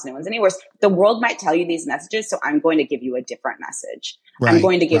anyone else. No one's any worse. The world might tell you these messages. So I'm going to give you a different message. Right, I'm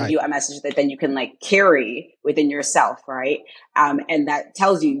going to give you a message that then you can like carry within yourself. Right. And that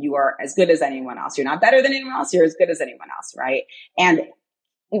tells you are as good as anyone else. You're not better than anyone else. You're as good as anyone else. Right. And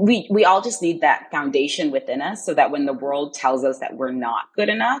we all just need that foundation within us so that when the world tells us that we're not good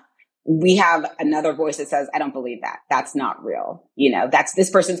enough, we have another voice that says, I don't believe that. That's not real. That's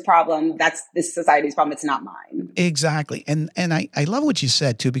this person's problem. That's this society's problem. It's not mine. Exactly. And I love what you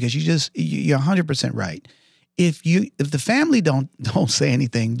said too, because you're 100% right. If the family don't say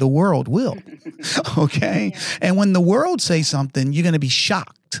anything, the world will. Okay. Yeah. And when the world says something, you're going to be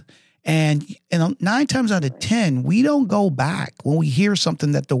shocked. And 9 times out of 10, we don't go back when we hear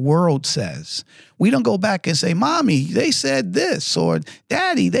something that the world says. We don't go back and say, Mommy, they said this, or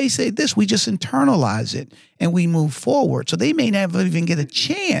Daddy, they say this. We just internalize it and we move forward. So they may never even get a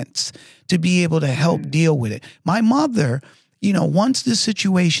chance to be able to help deal with it. My mother, once this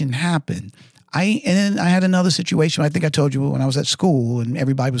situation happened, and then I had another situation. I think I told you when I was at school and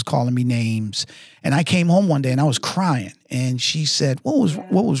everybody was calling me names. And I came home one day and I was crying. And she said,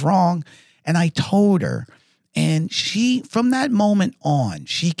 what was wrong? And I told her. And she, from that moment on,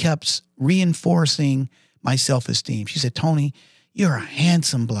 she kept reinforcing my self-esteem. She said, Tony, you're a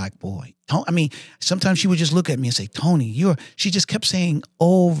handsome black boy. Sometimes she would just look at me and say, Tony, she just kept saying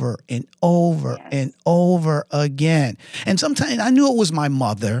over and over and over again. And sometimes I knew it was my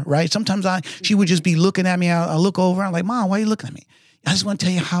mother, right? Sometimes she would just be looking at me. I look over, I'm like, Mom, why are you looking at me? I just want to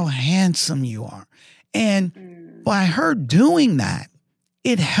tell you how handsome you are. And by her doing that,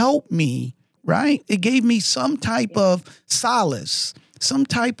 it helped me, right? It gave me some type of solace, some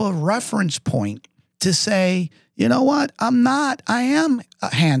type of reference point to say, you know what? I am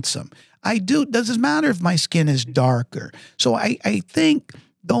handsome. Doesn't matter if my skin is darker. So I think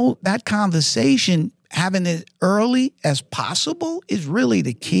though that conversation, having it early as possible is really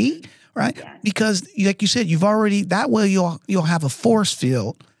the key, right? Yes. Because like you said, that way you'll have a force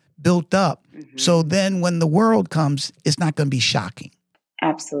field built up. Mm-hmm. So then when the world comes, it's not going to be shocking.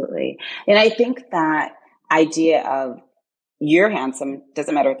 Absolutely. And I think that idea of you're handsome,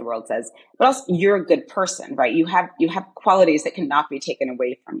 doesn't matter what the world says, but also you're a good person, right? You have qualities that cannot be taken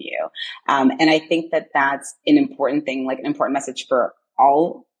away from you. And I think that that's an important thing, like an important message for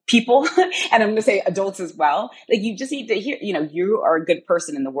all people. And I'm going to say adults as well. Like you just need to hear, you are a good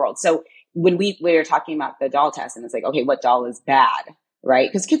person in the world. So when we were talking about the doll test and it's like, okay, what doll is bad,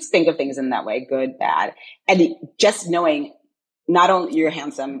 right? Because kids think of things in that way, good, bad. And just knowing not only you're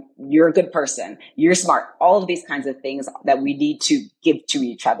handsome, you're a good person, you're smart, all of these kinds of things that we need to give to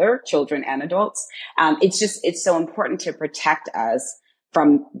each other, children and adults. It's so important to protect us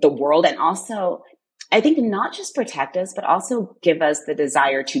from the world. And also, I think not just protect us, but also give us the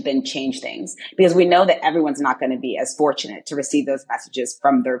desire to then change things, because we know that everyone's not going to be as fortunate to receive those messages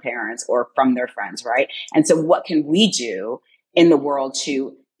from their parents or from their friends, right? And so what can we do in the world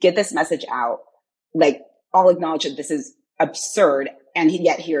to get this message out? Like, I'll acknowledge that this is absurd, and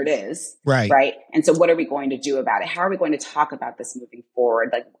yet here it is. Right. And so what are we going to do about it? How are we going to talk about this moving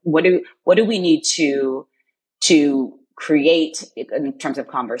forward? Like, what do we need to create in terms of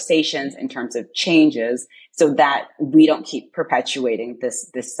conversations, in terms of changes, so that we don't keep perpetuating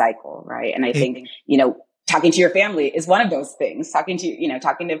this cycle, right? And I think, talking to your family is one of those things. Talking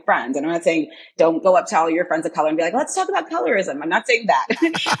to friends. And I'm not saying don't go up to all your friends of color and be like, let's talk about colorism. I'm not saying that.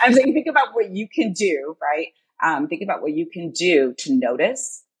 I'm saying think about what you can do, right? Think about what you can do to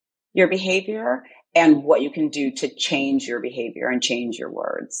notice your behavior and what you can do to change your behavior and change your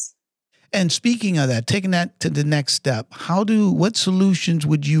words. And speaking of that, taking that to the next step, what solutions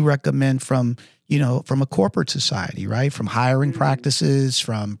would you recommend from a corporate society, right? From hiring practices,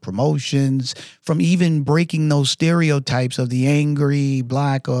 from promotions, from even breaking those stereotypes of the angry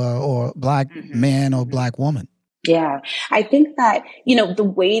black or black man or black woman? Yeah, I think that, the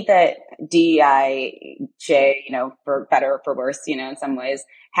way that DEIJ, for better or for worse, in some ways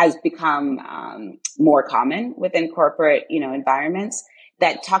has become more common within corporate, environments,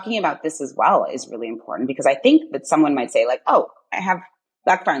 that talking about this as well is really important, because I think that someone might say like, oh, I have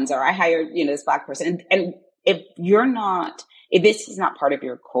black friends, or I hired, this black person. And if this is not part of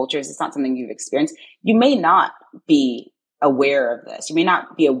your culture, if it's not something you've experienced, you may not be aware of this. You may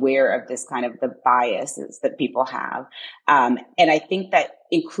not be aware of this kind of the biases that people have. And I think that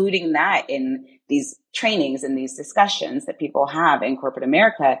including that in these trainings and these discussions that people have in corporate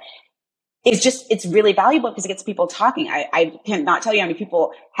America it's really valuable, because it gets people talking. I cannot tell you how many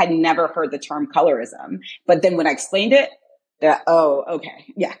people had never heard the term colorism, but then when I explained it, oh, okay.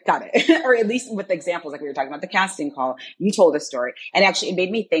 Yeah, got it. Or at least with examples, like we were talking about the casting call, you told a story. And actually it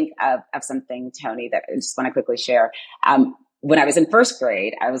made me think of something, Tony, that I just want to quickly share. When I was in first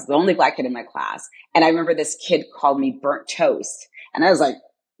grade, I was the only black kid in my class. And I remember this kid called me burnt toast. And I was like,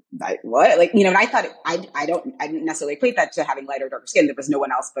 what? And I thought, I didn't necessarily equate that to having lighter, darker skin. There was no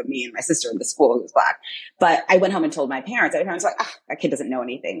one else but me and my sister in the school who was black. But I went home and told my parents. My parents were like, that kid doesn't know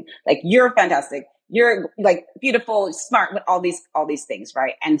anything. Like, you're fantastic. You're like beautiful, smart, all these things.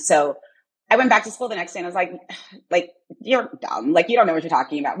 Right. And so I went back to school the next day and I was like, you're dumb. Like, you don't know what you're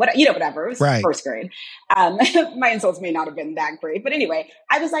talking about. Whatever. It was Right. First grade. My insults may not have been that great, but anyway,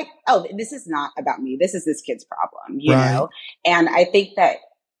 I was like, oh, this is not about me. This is this kid's problem, know? And I think that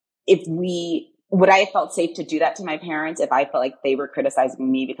would I have felt safe to do that to my parents if I felt like they were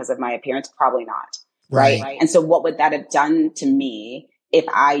criticizing me because of my appearance? Probably not. Right. And so what would that have done to me if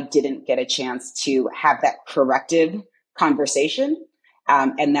I didn't get a chance to have that corrective conversation,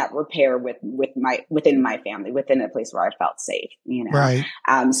 and that repair within my family, within a place where I felt safe, Right.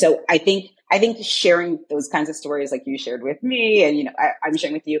 So I think sharing those kinds of stories like you shared with me, and, I'm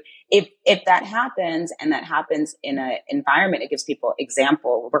sharing with you, if that happens, and that happens in an environment, it gives people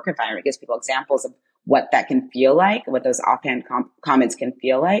work environment, it gives people examples of what that can feel like, what those offhand comments can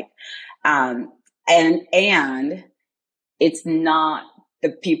feel like. And it's not the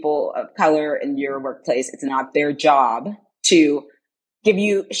people of color in your workplace. It's not their job to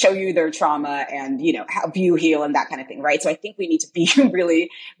show you their trauma and, help you heal and that kind of thing. Right. So I think we need to be really,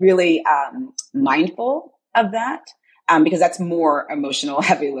 really, mindful of that. Because that's more emotional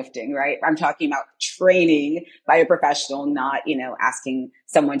heavy lifting, right? I'm talking about training by a professional, not, asking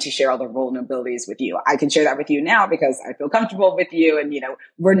someone to share all their vulnerabilities with you. I can share that with you now because I feel comfortable with you and,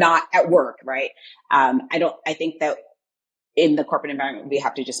 we're not at work, right? I think that in the corporate environment, we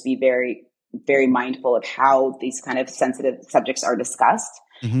have to just be very, very mindful of how these kind of sensitive subjects are discussed.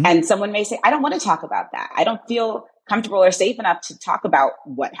 Mm-hmm. And someone may say, I don't want to talk about that. I don't feel comfortable or safe enough to talk about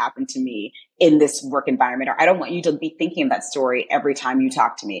what happened to me in this work environment, or I don't want you to be thinking of that story every time you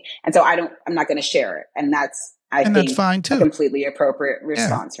talk to me. And so I'm not going to share it. And that's fine too. A completely appropriate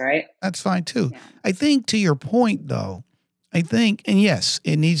response, right? That's fine too. Yeah. I think to your point though, and yes,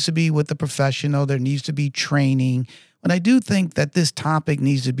 it needs to be with the professional. There needs to be training. But I do think that this topic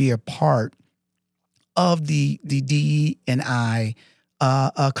needs to be a part of the DE&I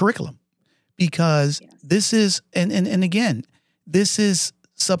curriculum, because this is, and again, this is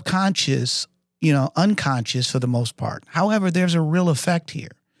subconscious, unconscious for the most part. However, there's a real effect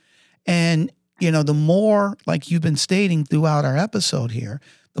here. And, the more, like you've been stating throughout our episode here,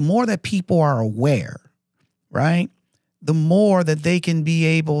 the more that people are aware, right? The more that they can be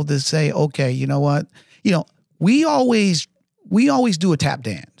able to say, okay, you know what? We always do a tap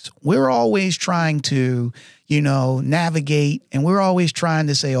dance. We're always trying to, navigate, and we're always trying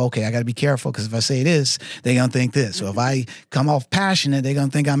to say, okay, I got to be careful, because if I say this, they're going to think this. Or if I come off passionate, they're going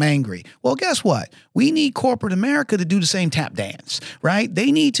to think I'm angry. Well, guess what? We need corporate America to do the same tap dance, right?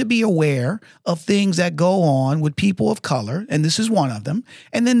 They need to be aware of things that go on with people of color, and this is one of them.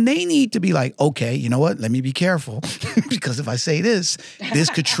 And then they need to be like, okay, you know what? Let me be careful, because if I say this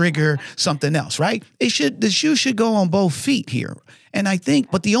could trigger something else, right? The shoe should go on both feet here. And I think,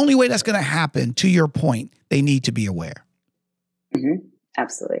 but the only way that's going to happen, to your point, they need to be aware. Mm-hmm.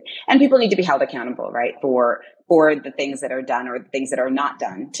 Absolutely. And people need to be held accountable, right? For the things that are done or the things that are not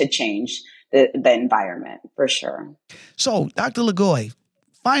done to change the environment, for sure. So, Dr. Lagoy,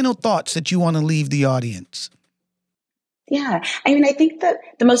 final thoughts that you want to leave the audience. Yeah. I mean, I think that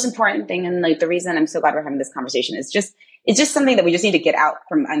the most important thing, and like the reason I'm so glad we're having this conversation, is it's just something that we just need to get out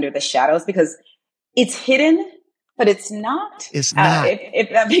from under the shadows, because it's hidden, but it's not. It's not. If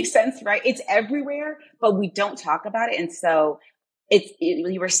that makes sense, right? It's everywhere, but we don't talk about it. And so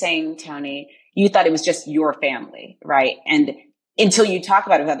you were saying, Tony, you thought it was just your family, right? And until you talk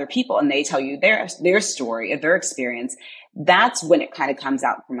about it with other people and they tell you their story or their experience, that's when it kind of comes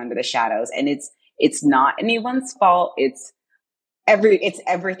out from under the shadows. And it's not anyone's fault. It's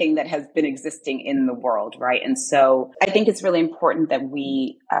everything that has been existing in the world, right? And so I think it's really important that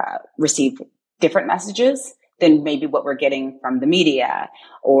we receive different messages than maybe what we're getting from the media,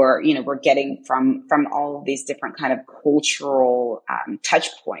 or we're getting from all of these different kind of cultural touch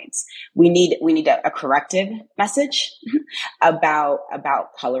points. We need a corrective message about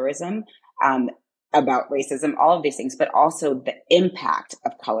colorism, about racism, all of these things, but also the impact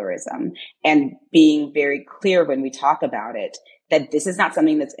of colorism, and being very clear when we talk about it, that this is not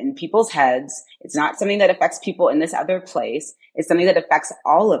something that's in people's heads. It's not something that affects people in this other place. It's something that affects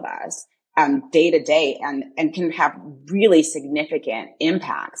all of us day to day, and can have really significant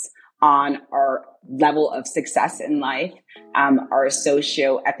impacts on our level of success in life, our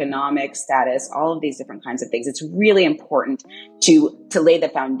socioeconomic status, all of these different kinds of things. It's really important to lay the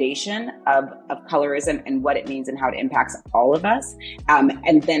foundation of colorism and what it means and how it impacts all of us,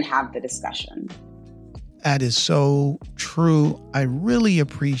 and then have the discussion. That is so true. I really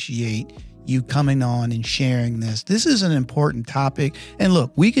appreciate you coming on and sharing this. This is an important topic. And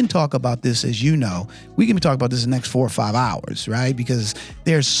look, we can talk about this, as you know, we can talk about this in the next 4 or 5 hours, right? Because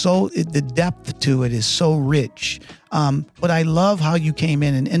the depth to it is so rich. But I love how you came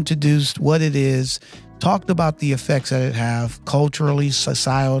in and introduced what it is, talked about the effects that it have culturally,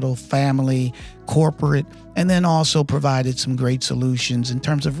 societal, family, corporate, and then also provided some great solutions in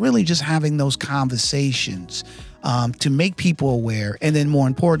terms of really just having those conversations to make people aware. And then more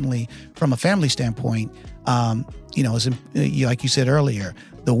importantly, from a family standpoint, like you said earlier,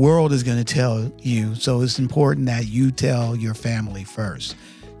 the world is going to tell you. So it's important that you tell your family first.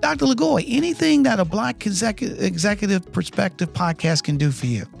 Dr. Lagoy, anything that a Black Executive Perspective podcast can do for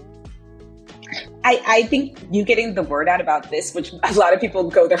you? I think you getting the word out about this, which a lot of people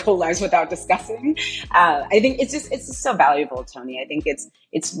go their whole lives without discussing. I think it's just so valuable, Tony. I think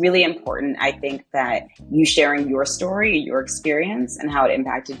it's really important. I think that you sharing your story, your experience, and how it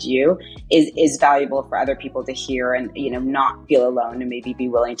impacted you is valuable for other people to hear, and not feel alone, and maybe be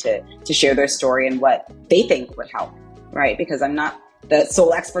willing to share their story and what they think would help, right? Because I'm not the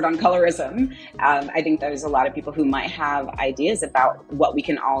sole expert on colorism. I think there's a lot of people who might have ideas about what we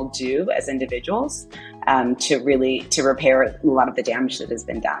can all do as individuals to repair a lot of the damage that has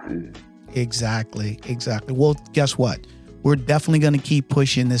been done. Exactly. Well, guess what? We're definitely going to keep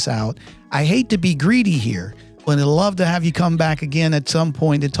pushing this out. I hate to be greedy here, but I'd love to have you come back again at some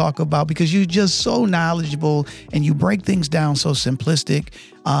point to talk about, because you're just so knowledgeable and you break things down so simplistic.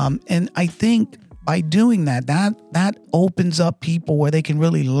 And I think by doing that opens up people where they can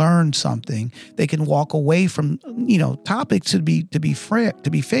really learn something. They can walk away from, topics to be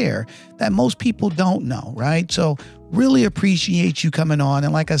fair, that most people don't know, right? So really appreciate you coming on.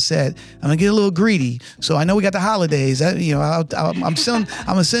 And like I said, I'm gonna get a little greedy. So I know we got the holidays. I'm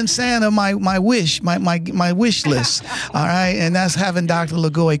gonna send Santa my wish list. All right, and that's having Dr.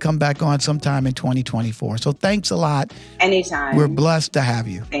 Lagoy come back on sometime in 2024. So thanks a lot. Anytime. We're blessed to have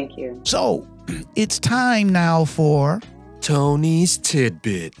you. Thank you. So it's time now for Tony's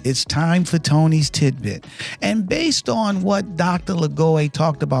Tidbit. It's time for Tony's Tidbit. And based on what Dr. Lagoy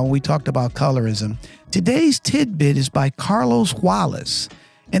talked about when we talked about colorism, today's tidbit is by Carlos Wallace.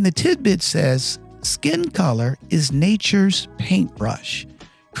 And the tidbit says, skin color is nature's paintbrush,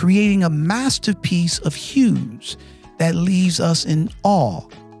 creating a masterpiece of hues that leaves us in awe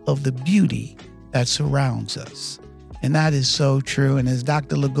of the beauty that surrounds us. And that is so true. And as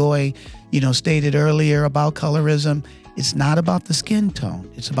Dr. Lagoy, stated earlier about colorism, it's not about the skin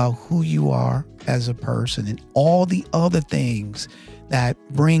tone. It's about who you are as a person and all the other things that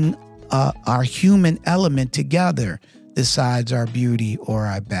bring our human element together besides our beauty or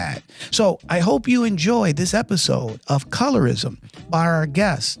our bad. So I hope you enjoyed this episode of Colorism by our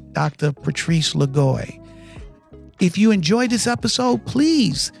guest, Dr. Patrice Lagoy. If you enjoyed this episode,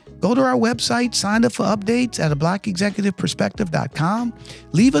 please go to our website, sign up for updates at blackexecutiveperspective.com.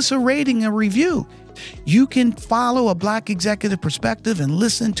 Leave us a rating and review. You can follow A Black Executive Perspective and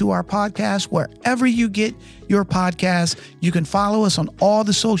listen to our podcast wherever you get your podcasts. You can follow us on all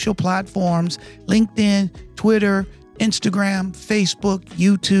the social platforms, LinkedIn, Twitter, Instagram, Facebook,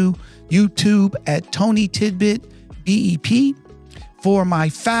 YouTube at Tony Tidbit BEP. For my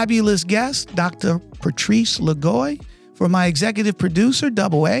fabulous guest, Dr. Patrice Lagoy. For my executive producer,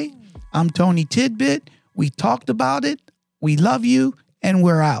 Double A, I'm Tony Tidbit. We talked about it. We love you, and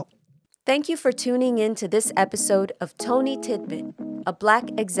we're out. Thank you for tuning in to this episode of Tony Tidbit, a Black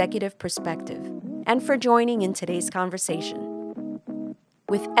executive perspective, and for joining in today's conversation.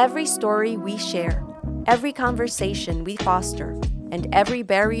 With every story we share, every conversation we foster, and every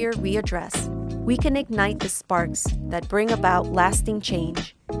barrier we address, we can ignite the sparks that bring about lasting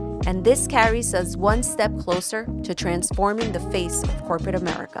change. And this carries us one step closer to transforming the face of corporate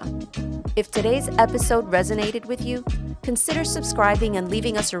America. If today's episode resonated with you, consider subscribing and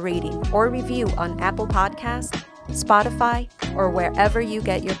leaving us a rating or review on Apple Podcasts, Spotify, or wherever you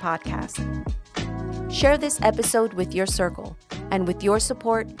get your podcasts. Share this episode with your circle, and with your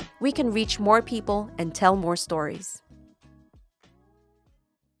support, we can reach more people and tell more stories.